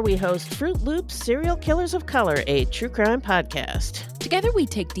together we host Fruit Loops Serial Killers of Color, a true crime podcast. Together we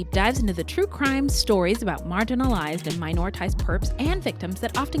take deep dives into the true crime stories about marginalized and minoritized perps and victims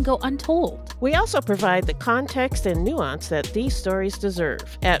that often go untold. We also provide the context and nuance that these stories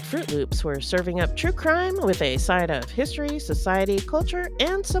deserve. At Fruit Loops, we're serving up true crime with a side of history, society, culture,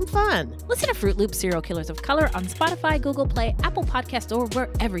 and some fun. Listen to Fruit Loops Serial Killers of Color on Spotify, Google Play, Apple Podcasts, or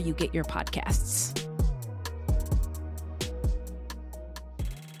wherever you get your podcasts.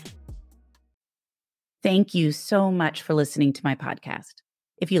 Thank you so much for listening to my podcast.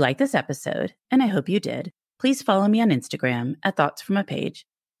 If you like this episode, and I hope you did, please follow me on Instagram at Thoughts From A Page.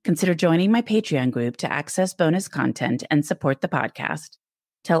 Consider joining my Patreon group to access bonus content and support the podcast.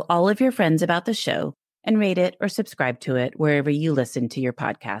 Tell all of your friends about the show and rate it or subscribe to it wherever you listen to your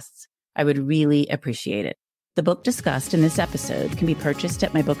podcasts. I would really appreciate it. The book discussed in this episode can be purchased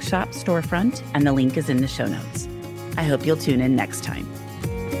at my bookshop storefront, and the link is in the show notes. I hope you'll tune in next time.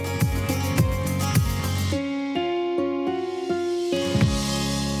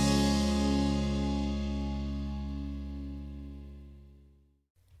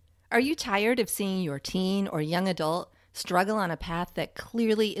 Are you tired of seeing your teen or young adult struggle on a path that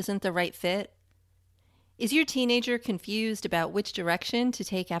clearly isn't the right fit? Is your teenager confused about which direction to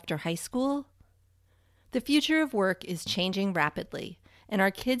take after high school? The future of work is changing rapidly, and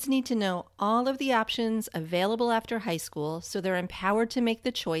our kids need to know all of the options available after high school so they're empowered to make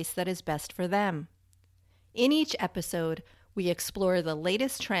the choice that is best for them. In each episode, we explore the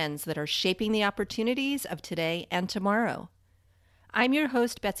latest trends that are shaping the opportunities of today and tomorrow. I'm your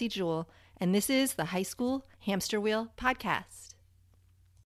host, Betsy Jewell, and this is the High School Hamster Wheel Podcast.